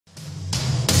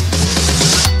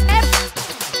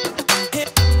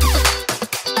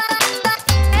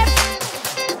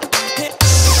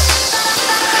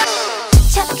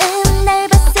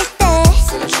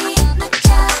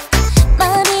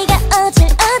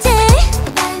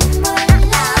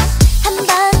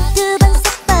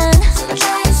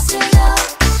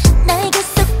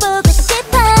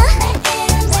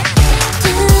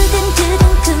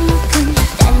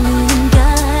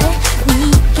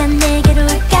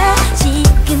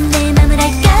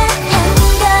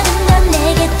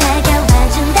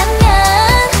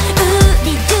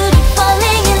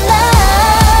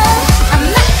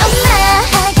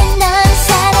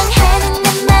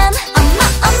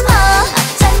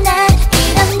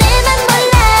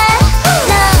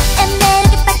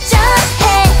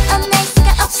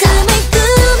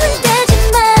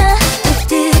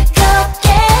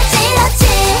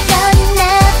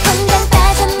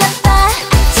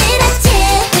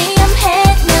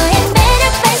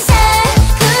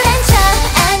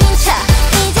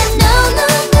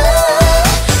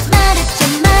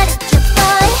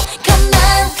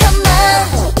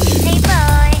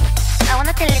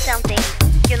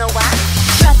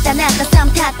났다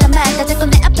썸 탔다 말다 자꾸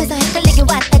내 앞에서 헷갈리게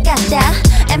왔다 갔다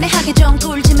애매하게 좀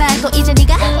굴지 말고 이제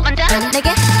네가 먼저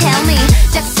내게 tell me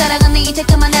짝사랑은 이제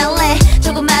그만할래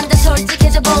조금만 더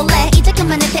솔직해져 볼래 이제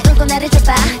그만해 태우고 나를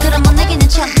줘봐 그럼 못 내기는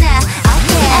척나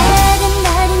okay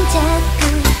아른아른 자꾸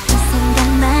이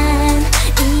생각만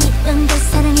이런 게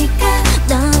사랑일까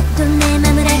너도 내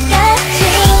맘을 알까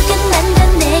조금만 더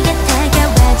내게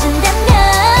다가와준다면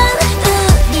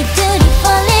우리 둘이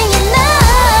falling in love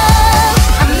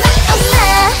엄마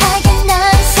하긴 널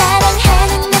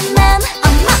사랑하는 내 맘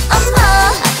어머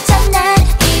어쩌나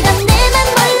이런 내맘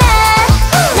몰라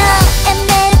너의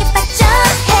매력에 빠져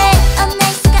헤어날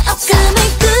수가 없어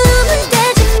꿈을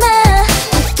대지마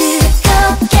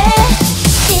뜨겁게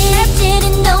찌릿찌릿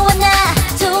너와 나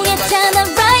통했잖아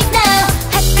right now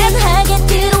화끈하게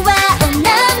들어와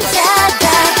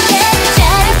남자답게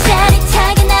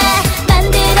짜릿짜릿하게 나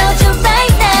만들어줘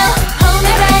right now hold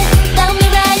me right, love me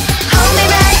right, hold me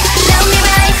right, love me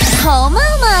right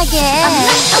어마어마하게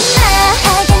엄마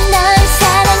하긴 널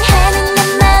사랑하는 내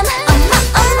맘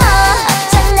어머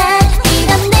어쩌나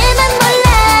이런 내맘 몰라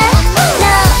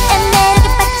너의 매력에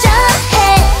빠져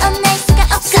헤어날 수가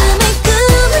없어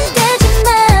꿈을 대지마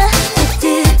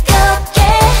뜨겁게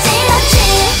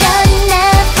지나치려는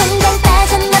나쁜 건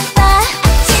빠졌나봐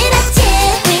지나치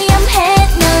위험해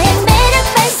너의 매력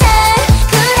발산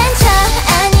쿨한 척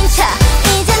아닌 척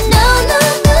이제 no no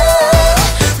no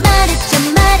말했죠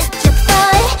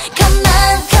boy come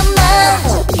on come on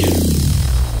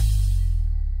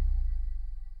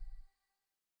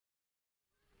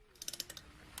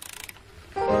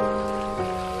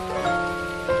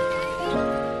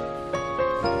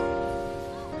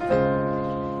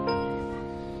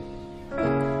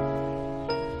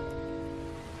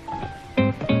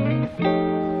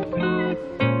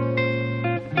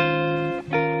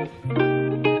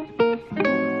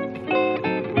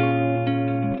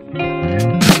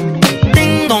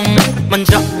띵동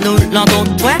먼저 눌러도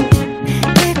돼?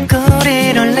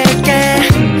 뒷거리를 낼게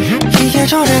이게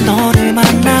저래 너를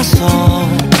만나서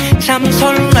참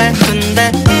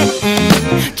설레는데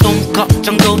좀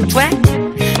걱정도 돼?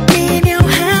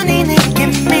 미묘한 이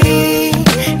느낌이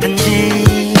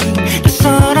든지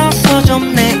썰어서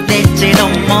좀 내릴지도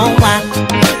몰라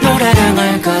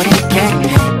노래를 걸을게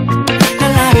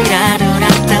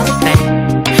랄라리라루라뚜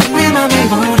내 맘을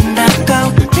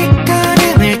모른다고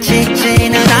뒷걸음을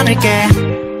치지는 않을게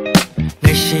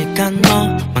내 시간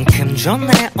너만큼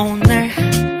좋네 오늘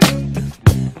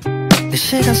내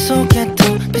시간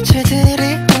속에도 빛을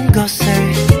들이운 것을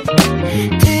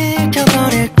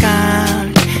들켜버릴까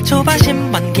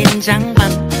조바심 반 긴장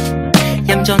반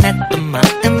얌전했던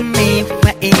마음이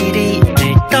왜 이리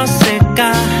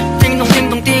들떴을까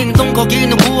띵동띵동 띵동 거기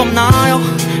누구 없나요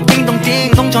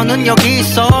띵동띵동 저는 여기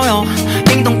있어요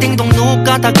띵동띵동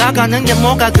누가 다가가는 게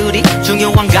뭐가 그리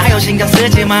중요한가요 신경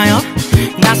쓰지 마요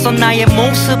낯선 나의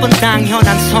모습은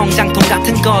당연한 성장통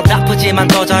같은 것 아프지만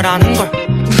더 잘하는걸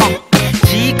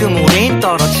지금 우린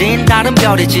떨어진 다른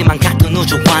별이지만 같은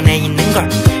우주 안에 있는걸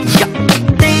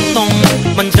띵동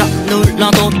먼저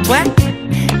눌러도 돼?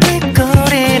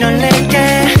 뒷거리를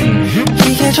낼게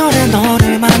이게 저래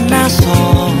너를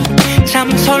만나서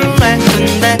참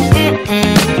설레는데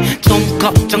좀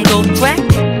걱정도 돼?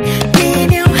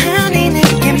 미묘한 이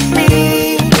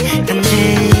느낌이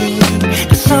든지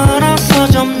썰어서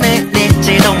좀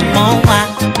내릴지도 몰라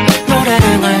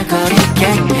노래를 걸을게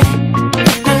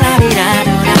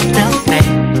랄라리라루라뚜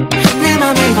내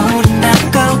맘을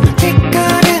모른다고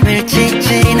뒷걸음을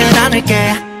치지는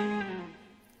않을게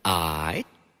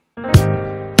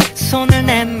손을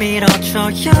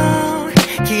내밀어줘요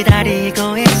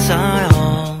기다리고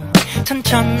있어요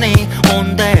천천히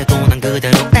온대도 난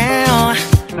그대로예요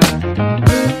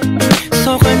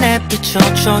속을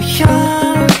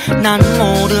내비춰줘요 난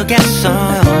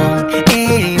모르겠어요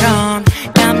이런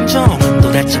감정은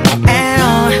도대체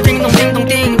뭐예요 띵동띵동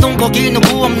띵동 거기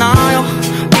누구 없나요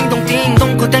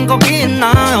띵동띵동 그댄 거기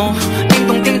있나요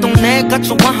띵동띵동 내가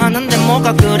좋아하는데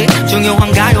뭐가 그리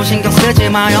중요한가요 신경 쓰지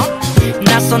마요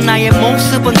낯선 나의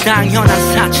모습은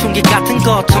당연한 사춘기 같은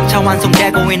것 점차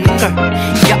완성되고 있는걸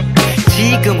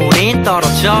지금 우린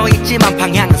떨어져 있지만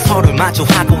방향은 서로를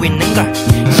마주하고 있는걸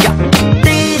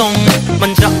띵동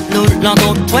먼저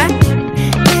눌러도 돼?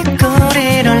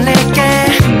 뒷거리를 낼게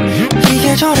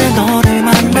이게 저래 너를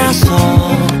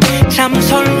만나서 참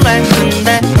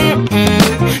설레는데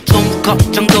좀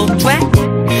걱정도 돼?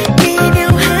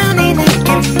 미묘한 이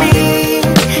느낌이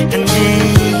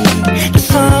든지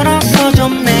썰어서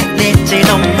좀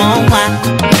내릴지도 몰라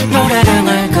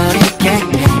노래를 걸을게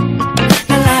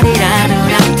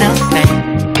랄라리라루라뚜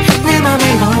내 맘을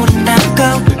모른다고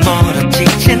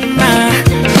멀어지진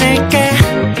않을게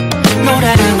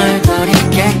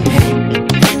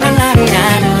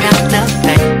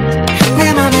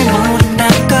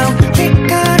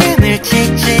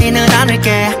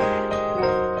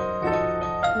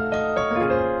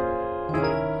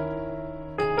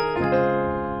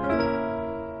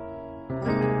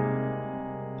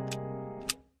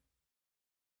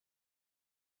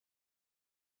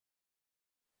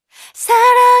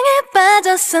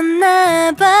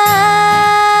몰랐었나봐.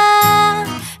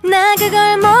 나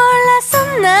그걸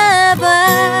몰랐었나봐.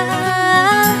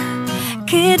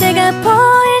 그대가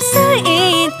보일 수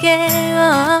있게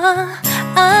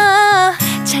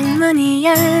창문이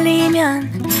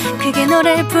열리면 그게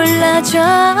노래를 불러줘.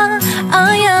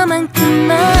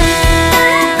 어여만큼만.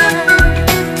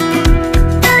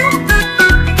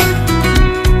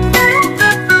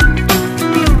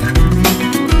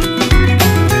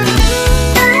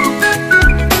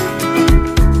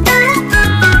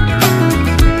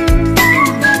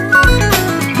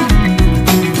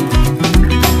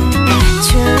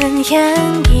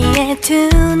 향기에 두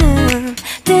눈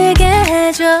뜨게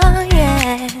해줘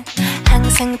yeah.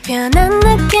 항상 편한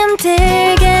느낌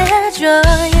들게 해줘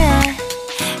yeah.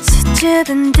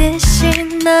 수줍은 듯이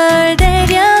널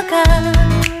데려가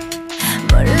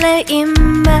몰래 입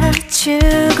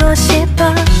맞추고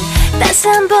싶어.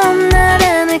 따스한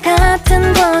봄날은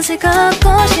같은 곳을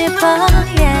걷고 싶어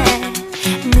yeah.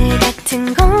 늘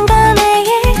같은 공간에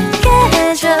있게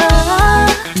해줘.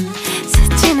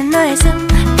 스치는 너의 숨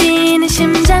뛰는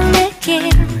심장 느낌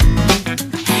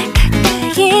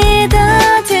가까이 더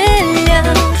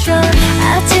들려줘.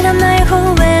 아찔한 나의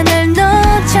후회 날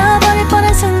놓쳐버릴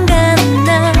뻔한 순간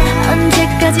난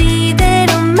언제까지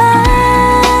이대로만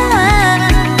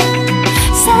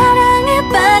사랑에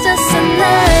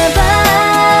빠졌었나봐.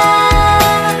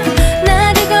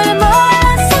 나 그걸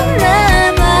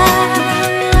몰랐었나봐.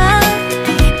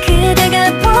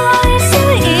 그대가 보일 수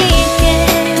있게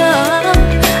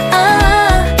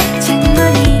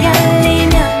창문이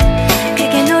열리면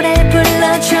그게 노래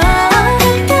불러줘. 난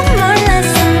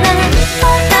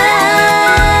몰랐었나봐.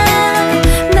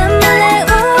 난 몰래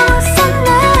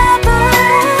웃었나봐.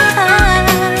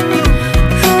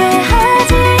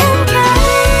 후회하지 않게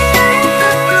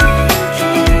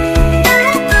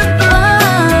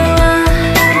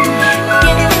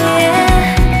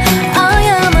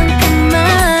어여만큼만.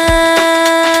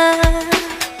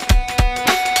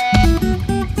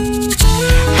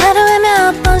 하루에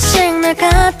몇 번씩 날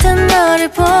같은 너를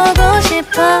보고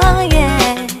싶어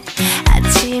yeah.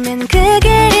 아침엔 그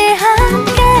길이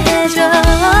함께 해줘.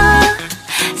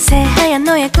 새하얀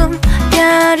너의 꿈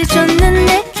별을 쫓는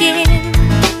느낌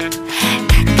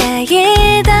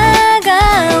가까이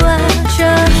다가와줘.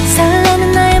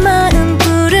 설레는 나의 마음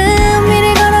구름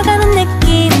위를 걸어가는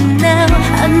느낌 now.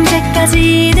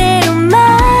 언제까지 이대로만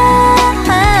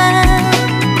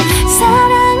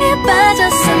사랑에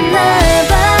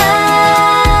빠졌었나봐.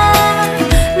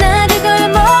 나 그걸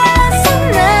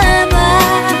몰랐었나봐.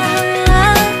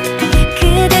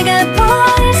 그대가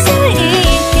보일 수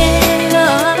있게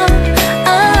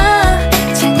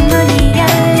창문이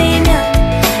열리면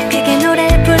그게 노래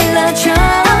불러줘. 난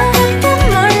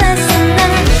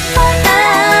몰랐었나봐.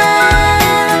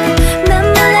 난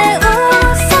몰래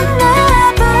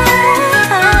웃었나봐.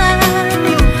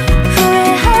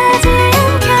 후회하지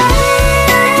않게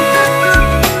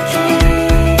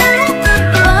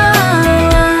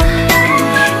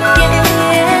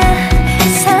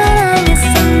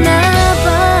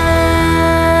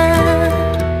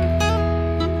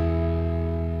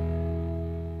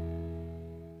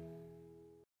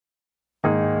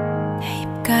내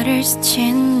입가를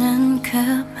스치는 그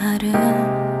말은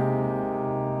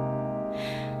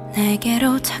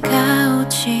내게로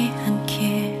다가오지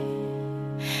않길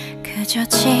그저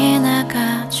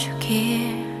지나가주길.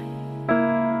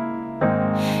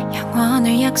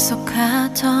 영원을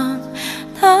약속하던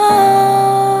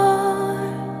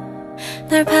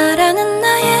널 바라는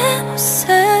나의 모습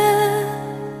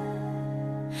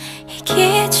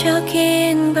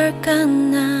이기적인 걸까.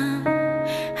 난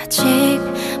아직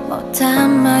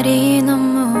못한 말이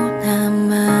너무나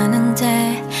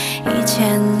많은데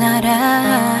이젠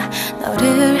알아.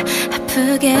 너를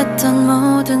아프게 했던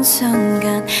모든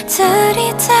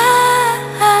순간들이 다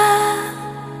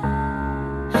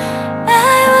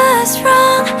I was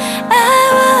wrong,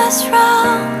 I was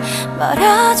wrong.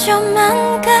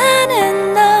 멀어져만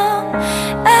가는 너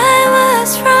I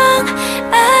was wrong,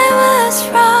 I was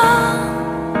wrong.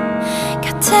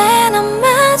 곁에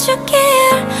남아주길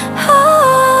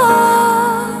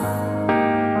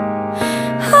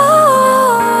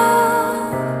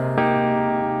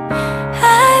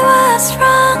I was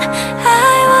wrong,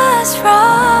 I was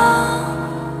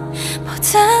wrong.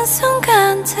 모든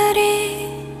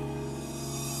순간들이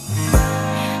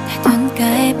내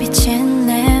눈가에 비친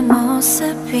내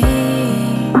모습이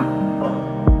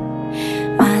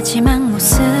마지막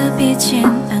모습이진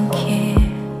않길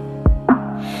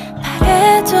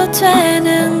바래도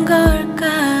되는 걸까.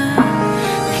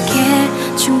 내게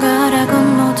준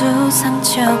거라곤 모두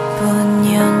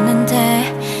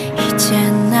상처뿐이었는데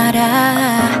이젠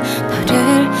알아.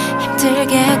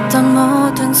 함께했던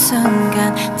모든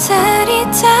순간들이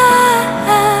다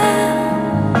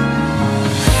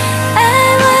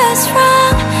I was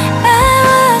wrong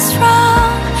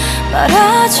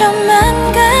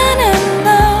멀어져만 가는 너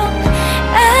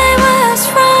I was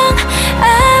wrong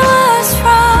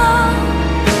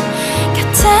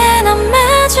곁에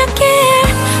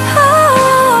남아주길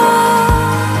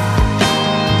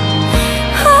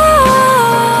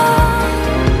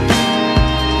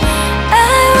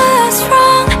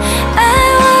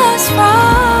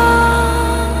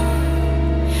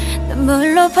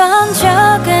눈물로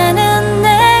번져가는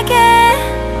내게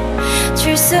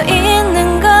줄 수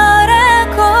있는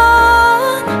거라곤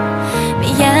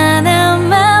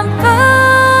미안함만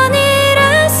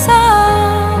뿐이라서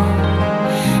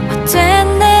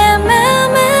못된 내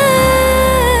맘은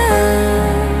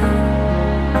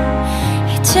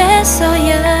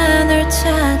이제서야 널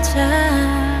찾아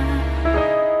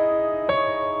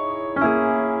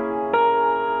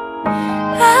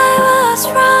I was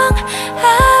wrong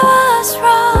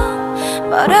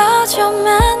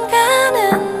멀어져만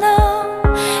가는 너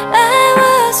I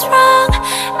was wrong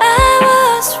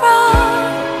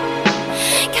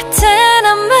곁에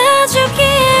남아주길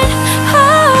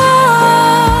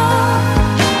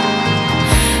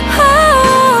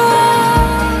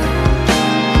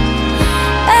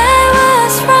I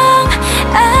was wrong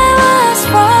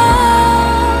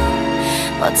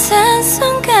못한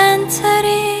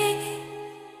순간들이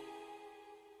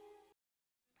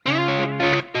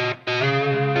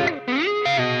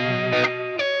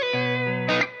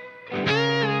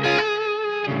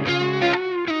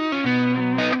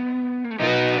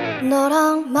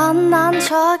너랑 만난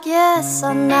적이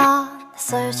있었나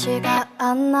낯설지가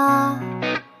않아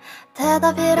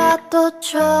대답이라도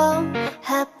좀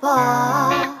해봐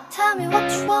Tell me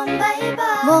what you want baby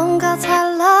뭔가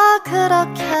달라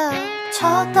그렇게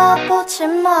쳐다보지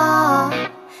마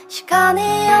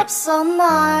시간이 없어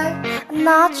날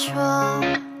안아줘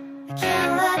I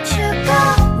can't let you go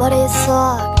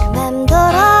머릿속을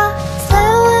맴돌아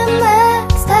Stay with me,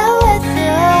 stay with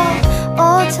you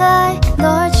All day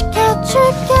널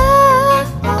지켜줄게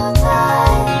All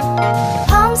day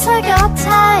밤새 곁에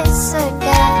있을게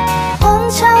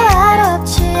혼자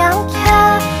외롭지 않게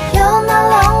You're no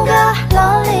longer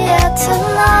lonely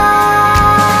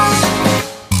tonight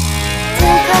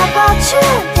Think about you,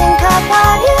 think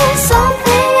about you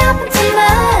Something happened to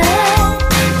me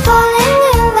Falling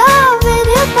in love with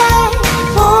you babe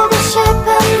보고 싶은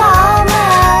마음에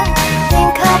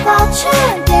Think about you,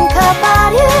 think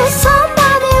about you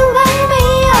Somebody wake me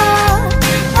up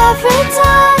Every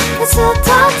time it's a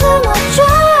thought to my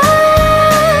dream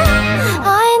I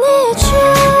need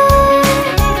you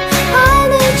I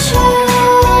need you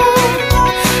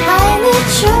I need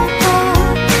you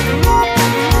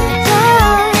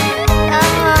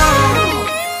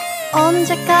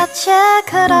언제까지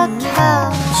그렇게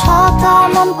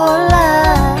쳐다만 볼래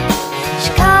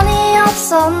시간이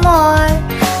없어 널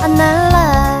안을래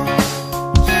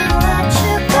Can't let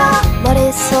you go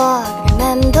머릿속을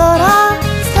맴돌아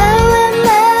Stay with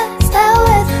me, stay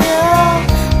with you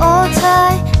All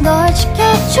day 널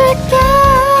지켜줄게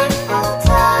All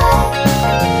day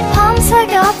밤새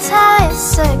곁에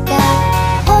있을게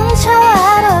혼자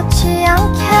외롭지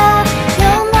않게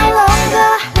You're no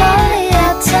longer lonely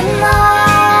tonight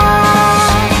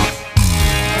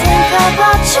Think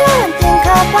about you and think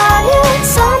about you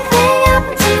Something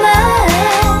happened to me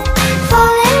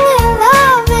Falling in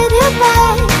love with you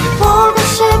babe 보고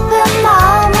싶은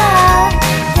마음에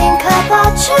Think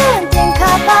about you and think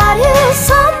about you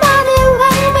Somebody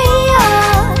wake me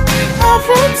up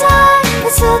Every time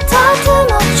it's a thought to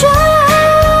my dream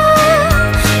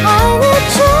I need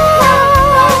you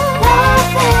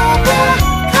Nothing but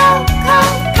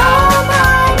call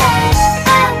my name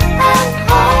and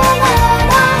hold my hand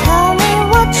Tell me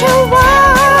what you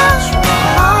want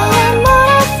I am what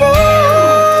I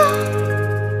feel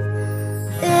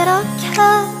이렇게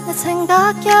내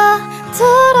생각에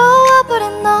들어와 버린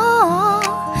너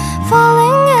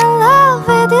Falling in love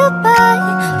with you babe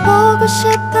보고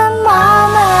싶은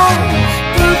마음에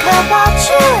Think about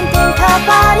you and think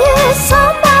about you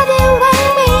Somebody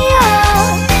wake me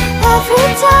up Every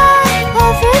time,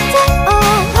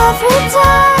 oh every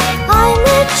time I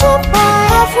need you boy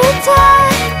Every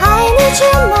time I need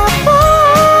you my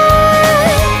boy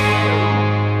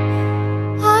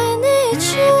I need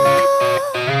you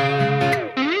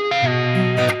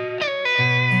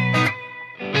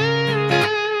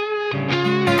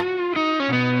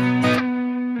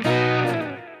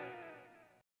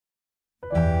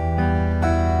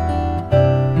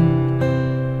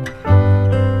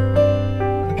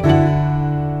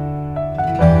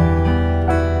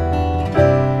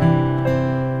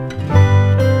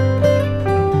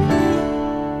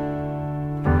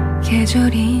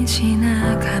계절이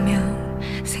지나가며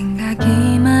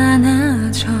생각이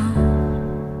많아져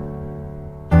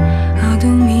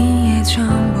어둠이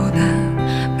예전보다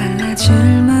빨라질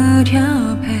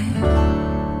무렵에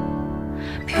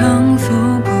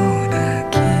평소보다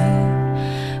긴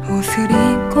옷을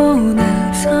입고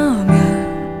나서면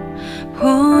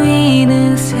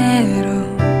보이는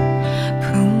새로운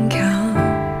풍경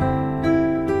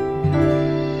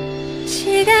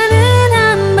시간은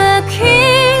한 바퀴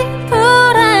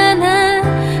돌아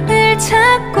나를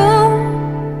찾고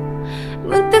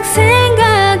문득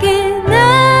생각이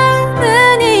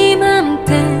나는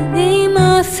이맘때 네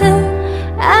모습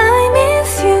I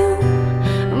miss you,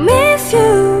 miss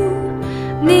you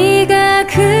네가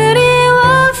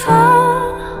그리워서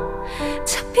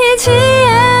잡히지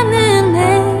않는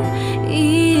내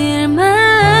일만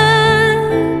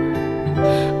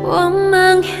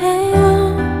원망해요.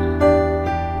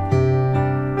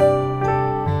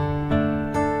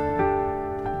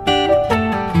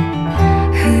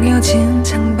 흐려진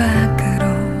창밖으로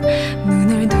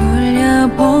눈을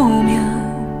돌려보면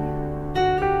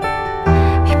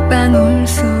빗방울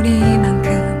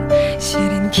소리만큼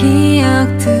시린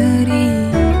기억들이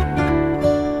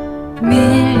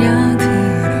밀려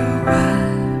들어와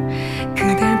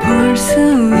그댈 볼 수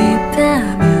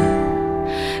있다면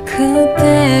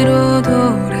그때로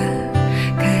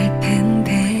돌아갈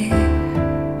텐데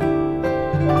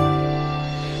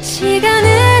시간은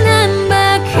한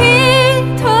바퀴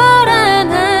돌아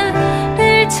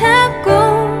나를 찾고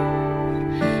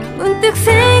문득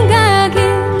생각이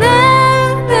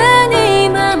나는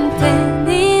이맘때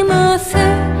네 모습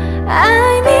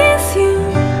I miss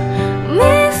you,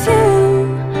 miss you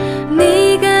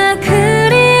네가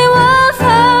그리워서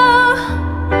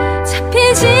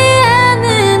잡히지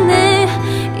않는 내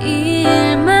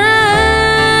일만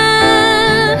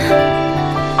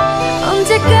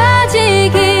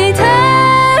언제까지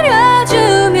기다려주면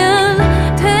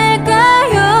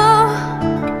될까요?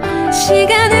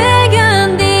 시간을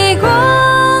견디고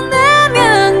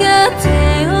나면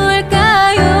곁에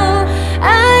올까요?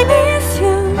 I miss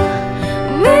you,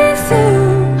 miss you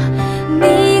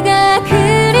네가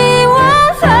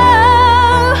그리워서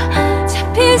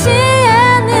잡히지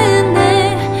않는 내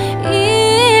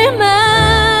일만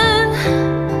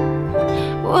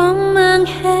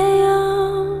원망해요.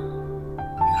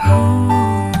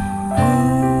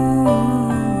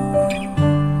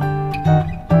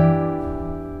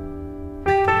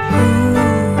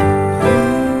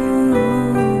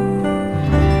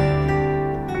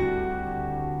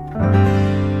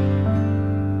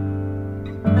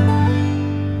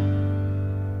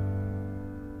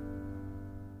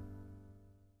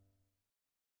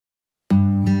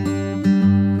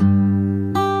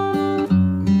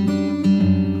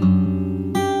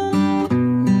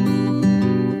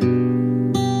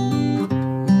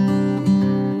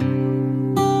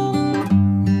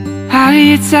 How do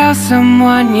you tell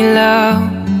someone you love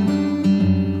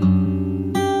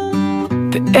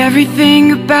that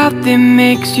everything about them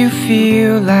makes you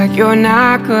feel like you're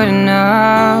not good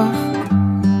enough?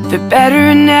 They're better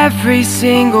in every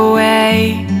single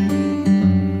way,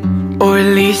 or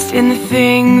at least in the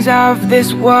things of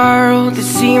this world that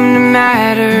seem to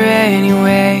matter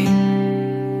anyway.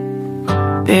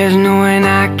 There's no one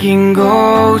I can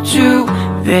go to,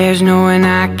 there's no one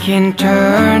I can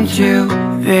turn to,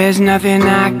 there's nothing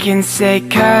I can say,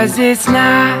 'cause it's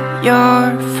not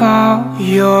your fault.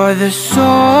 You're the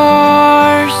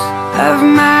source of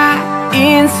my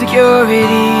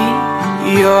insecurity.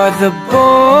 You're the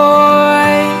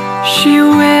boy she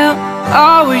will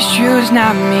always choose,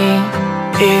 not me.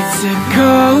 It's a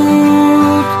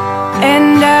cold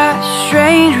and a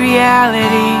strange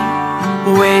reality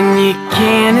when you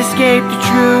can't escape the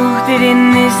truth that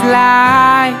in this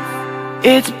life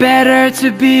it's better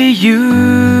to be you.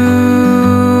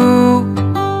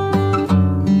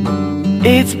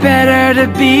 It's better to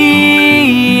be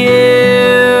you.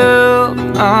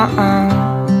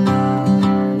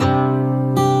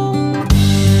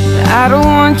 I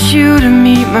don't want you to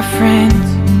meet my friends,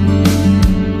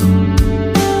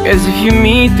 'cause if you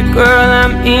meet the girl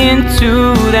I'm into,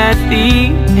 that's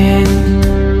the end.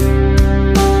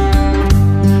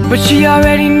 But she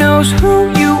already knows who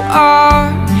you are,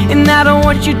 and I don't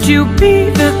want you to be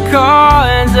the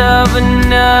cause of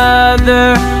another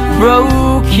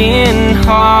broken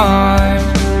heart.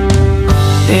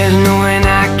 There's no one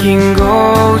I can go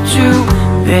to,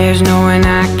 there's no one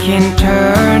I can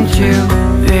turn to,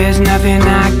 there's nothing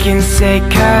I can say,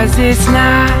 'cause it's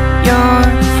not your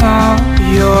fault.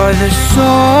 You're the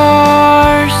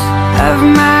source of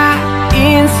my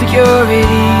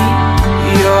insecurity.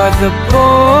 You're the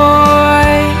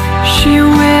boy she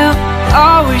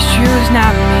always choose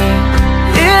not me.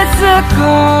 It's a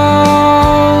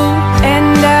cold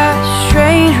and a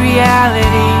strange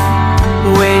reality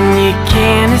when you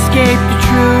can't escape the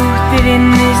truth that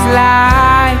in this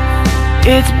life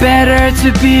it's better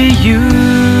to be you.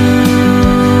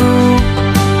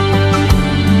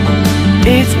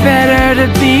 It's better to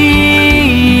be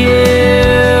you.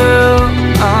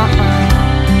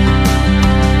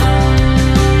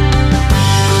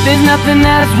 There's nothing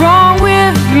that's wrong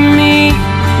with me.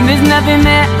 There's nothing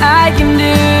that I can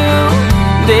do.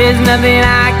 There's nothing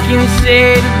I can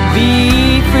say to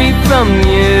be free from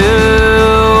you.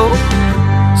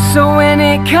 So when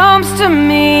it comes to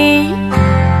me,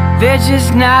 they're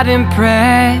just not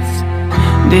impressed.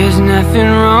 There's nothing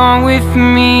wrong with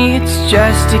me. It's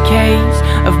just a case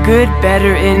of good,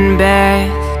 better, and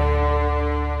best.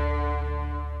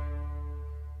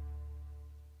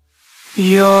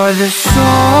 You're the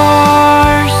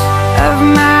source of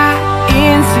my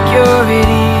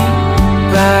insecurity,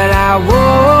 but I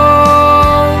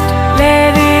won't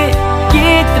let it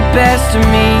get the best of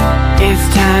me. It's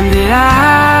time that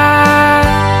I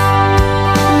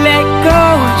let go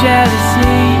of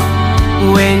jealousy.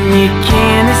 When you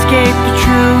can't escape the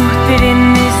truth that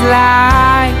in this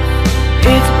life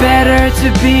it's better to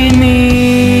be me.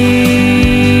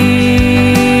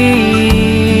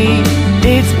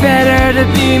 It's better to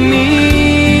be me.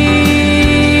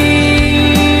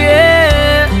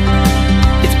 Yeah.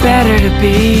 It's better to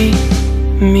be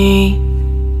me.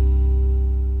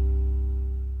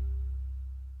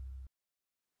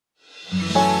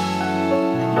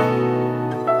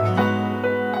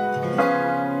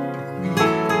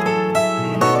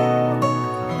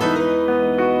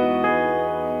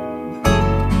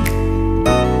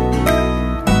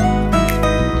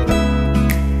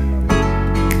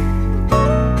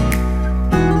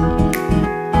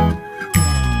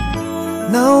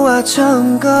 너와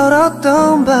처음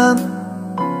걸었던 밤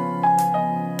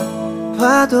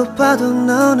봐도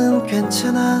너는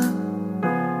괜찮아.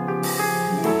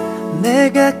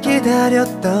 내가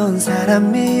기다렸던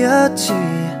사람이었지.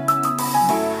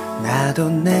 나도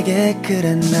내게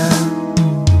그랬나.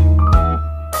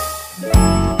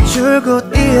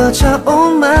 줄곧 이어져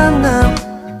온 만남,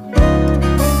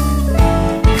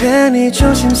 괜히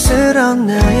조심스러운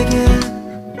나에게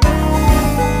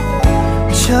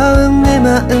처음 내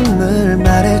마음을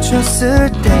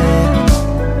말해줬을 때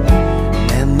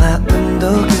내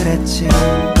마음도 그랬지.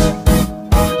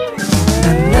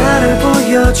 난 나를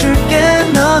보여줄게,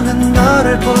 너는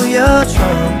너를 보여줘.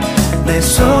 내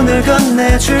손을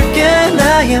건네줄게,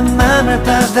 나의 맘을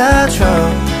받아줘.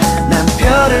 난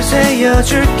별을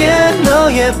세워줄게,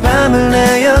 너의 밤을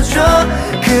내어줘.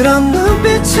 그런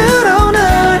눈빛으로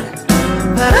날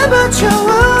바라봐줘.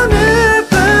 오늘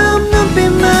밤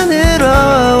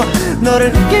눈빛만으로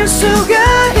너를 느낄 수가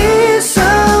있어.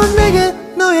 내게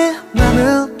너의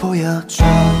맘을 보여줘.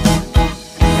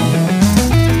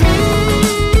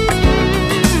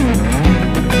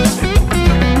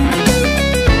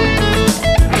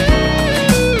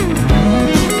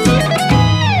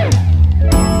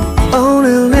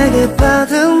 오늘 내게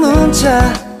받은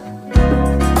문자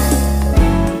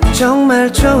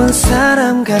정말 좋은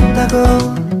사람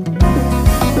같다고.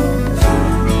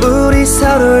 우리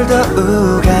서로를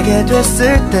더욱 알게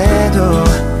됐을 때도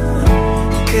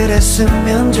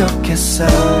그랬으면 좋겠어.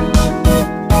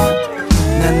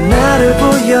 난 나를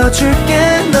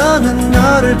보여줄게, 너는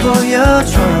너를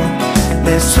보여줘.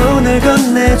 내 손을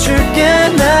건네줄게,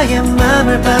 나의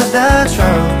맘을 받아줘.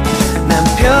 난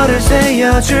별을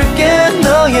세워줄게,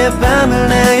 너의 밤을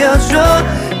내어줘.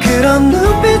 그런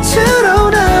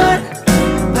눈빛으로 날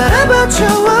바라봐줘.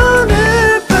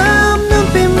 오늘 밤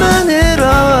눈빛만으로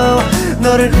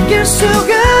너를 느낄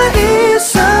수가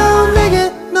있어.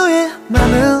 내게 너의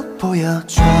맘을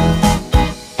보여줘.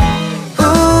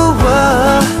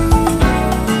 우와,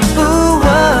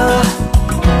 우와.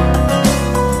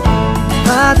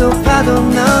 봐도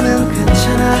너는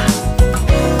괜찮아.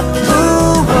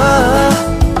 우와,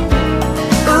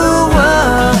 우와.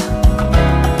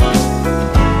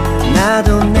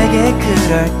 나도 내게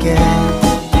그럴게.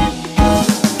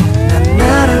 난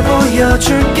나를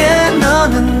보여줄게,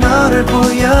 너는 너를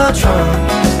보여줘.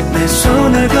 내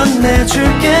손을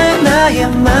건네줄게, 나의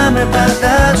맘을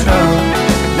받아줘.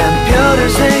 난 별을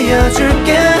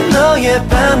세워줄게, 너의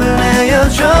밤을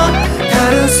내어줘.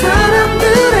 다른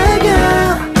사람들에게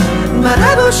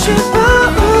말하고 싶어.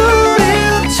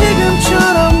 우리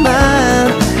지금처럼만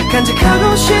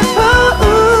간직하고 싶어.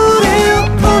 우리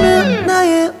오늘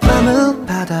나의 맘을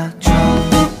받아줘.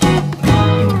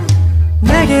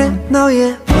 내게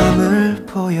너의 맘을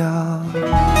보여줘.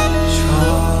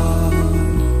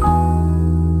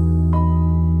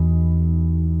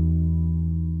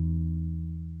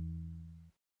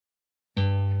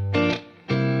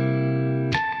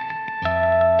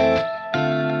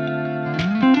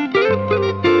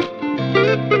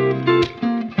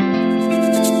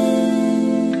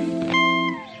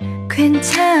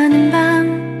 괜찮은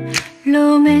밤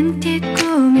로맨틱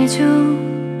꿈이죠.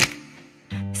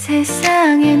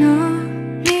 세상엔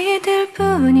우리들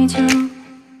뿐이죠.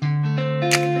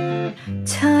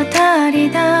 저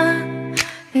달이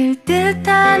닿을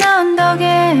듯한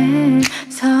언덕에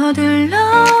서둘러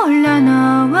올라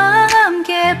너와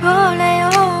함께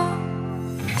볼래요.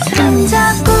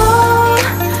 손잡고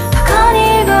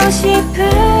거닐고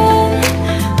싶은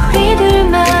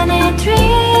우리들만의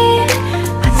dream.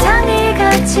 환상이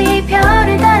같이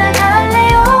별을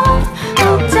따라갈래요.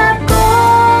 꼭 잡고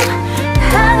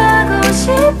나가고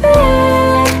싶은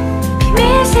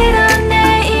비밀스러운 내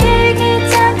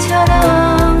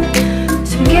일기장처럼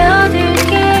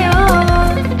숨겨둘게요.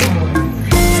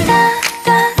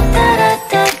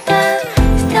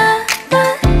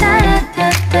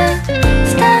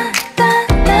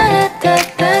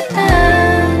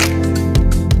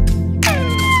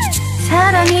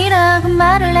 사랑이라고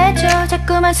말을 해줘.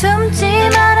 자꾸만 숨지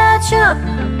말아줘.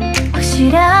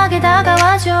 확실하게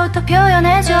다가와줘. 더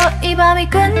표현해줘. 이 밤이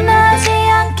끝나지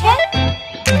않게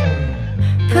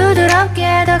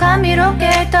부드럽게 더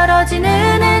감미롭게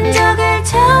떨어지는 흔적을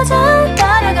찾아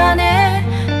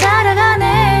따라가네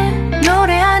따라가네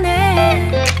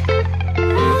노래하네.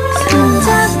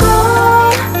 손잡고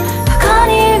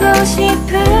거닐고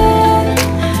싶은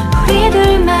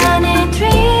우리들만의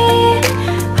dream.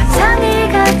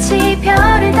 환상이 같이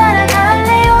별을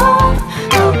따라갈래요.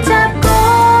 꼭 잡고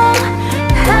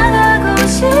나가고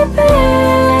싶은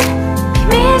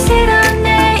비밀스러운 내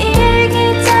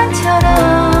일기장처럼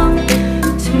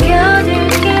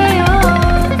숨겨둘게요.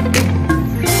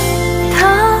 더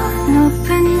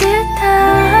높은 듯한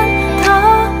더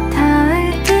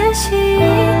닿을 듯이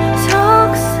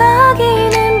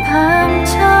속삭이는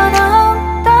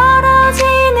밤처럼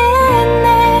떨어지는 내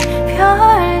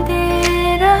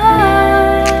별들아.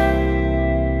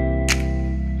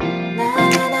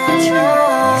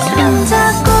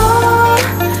 손잡고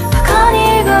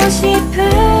거닐고 싶은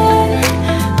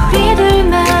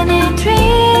우리들만의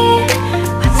dream.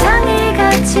 환상이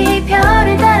같이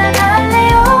별을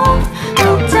따라갈래요. 꼭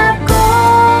잡고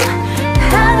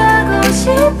나가고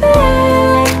싶은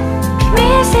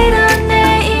비밀스러운 내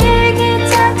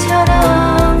일기장처럼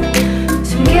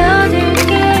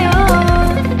숨겨둘게요.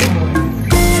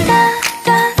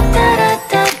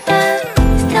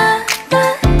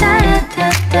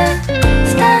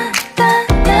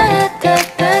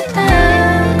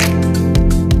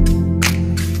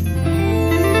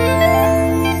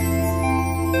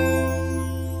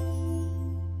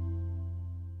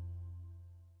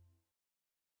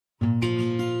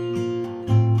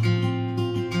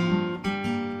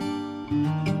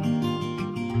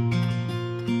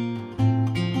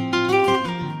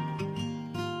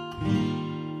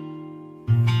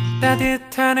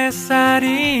 따뜻한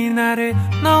햇살이 나를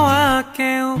너와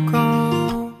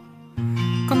깨우고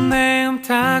꽃내음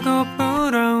타고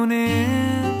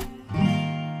불어오는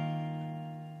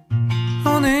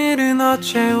오늘은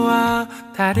어제와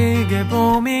다르게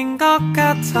봄인 것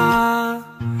같아.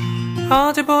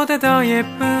 어제보다 더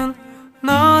예쁜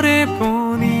너를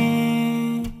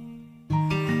보니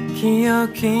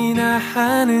기억이나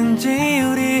하는지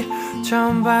우리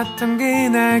처음 봤던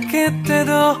그날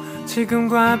그때도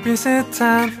지금과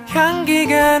비슷한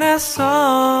향기가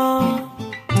났어.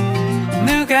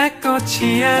 누가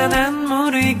꽃이야 난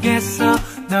모르겠어.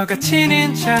 너가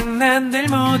치는 장난들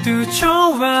모두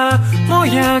좋아.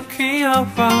 뭐야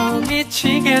귀여워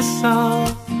미치겠어.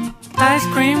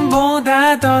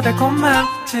 아이스크림보다 더 달콤한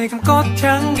지금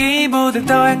꽃향기보다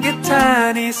더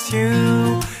향긋한 It's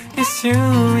you, it's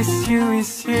you, it's you,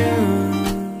 it's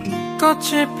you.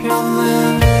 꽃이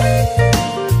피었네.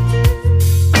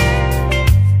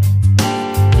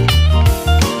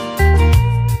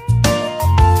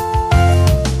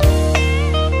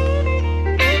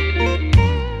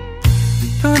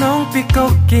 분홍빛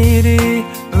꽃길을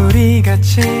우리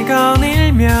같이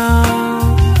거닐며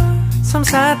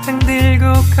솜사탕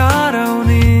들고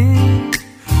걸어오는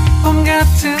봄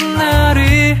같은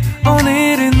너를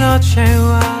오늘은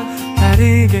어제와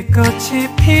다르게 꽃이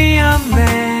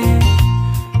피었네.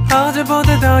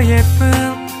 어제보다 더 예쁜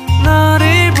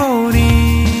너를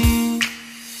보니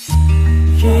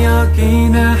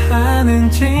기억이나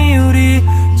하는지 우리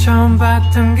처음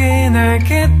봤던 그날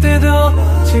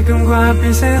그때도 지금과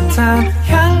비슷한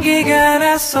향기가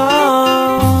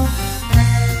났어.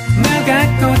 누가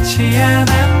꽃이야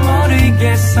난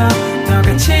모르겠어.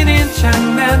 너가 치는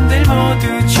장난들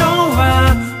모두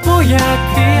좋아. 뭐야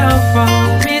귀여워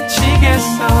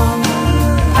미치겠어.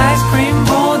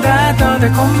 아이스크림보다 더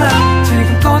달콤한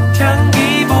지금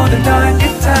꽃향기보다 더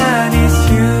향긋한 It's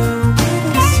you,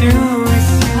 it's you,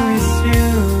 it's you, it's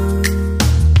you.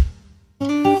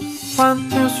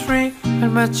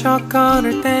 맞춰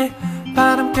걸을 때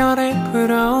바람결에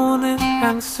불어오는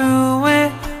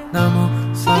향수에 너무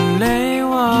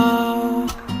설레워.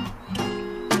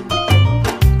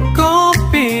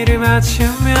 꽃비를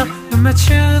맞추며 눈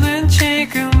맞추는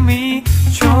지금이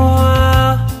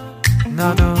좋아.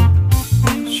 너도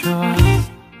좋아.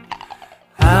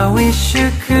 I wish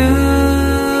you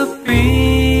could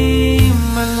be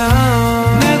my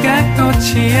love. 누가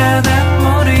꽃이야 난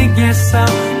모르겠어.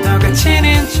 너가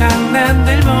치는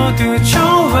장난들 모두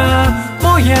좋아.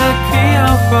 뭐야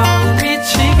귀여워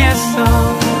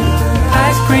미치겠어.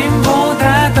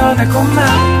 아이스크림보다 더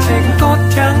달콤한 지금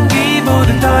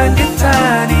꽃향기보다 더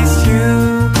향긋한 It's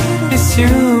you, it's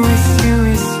you.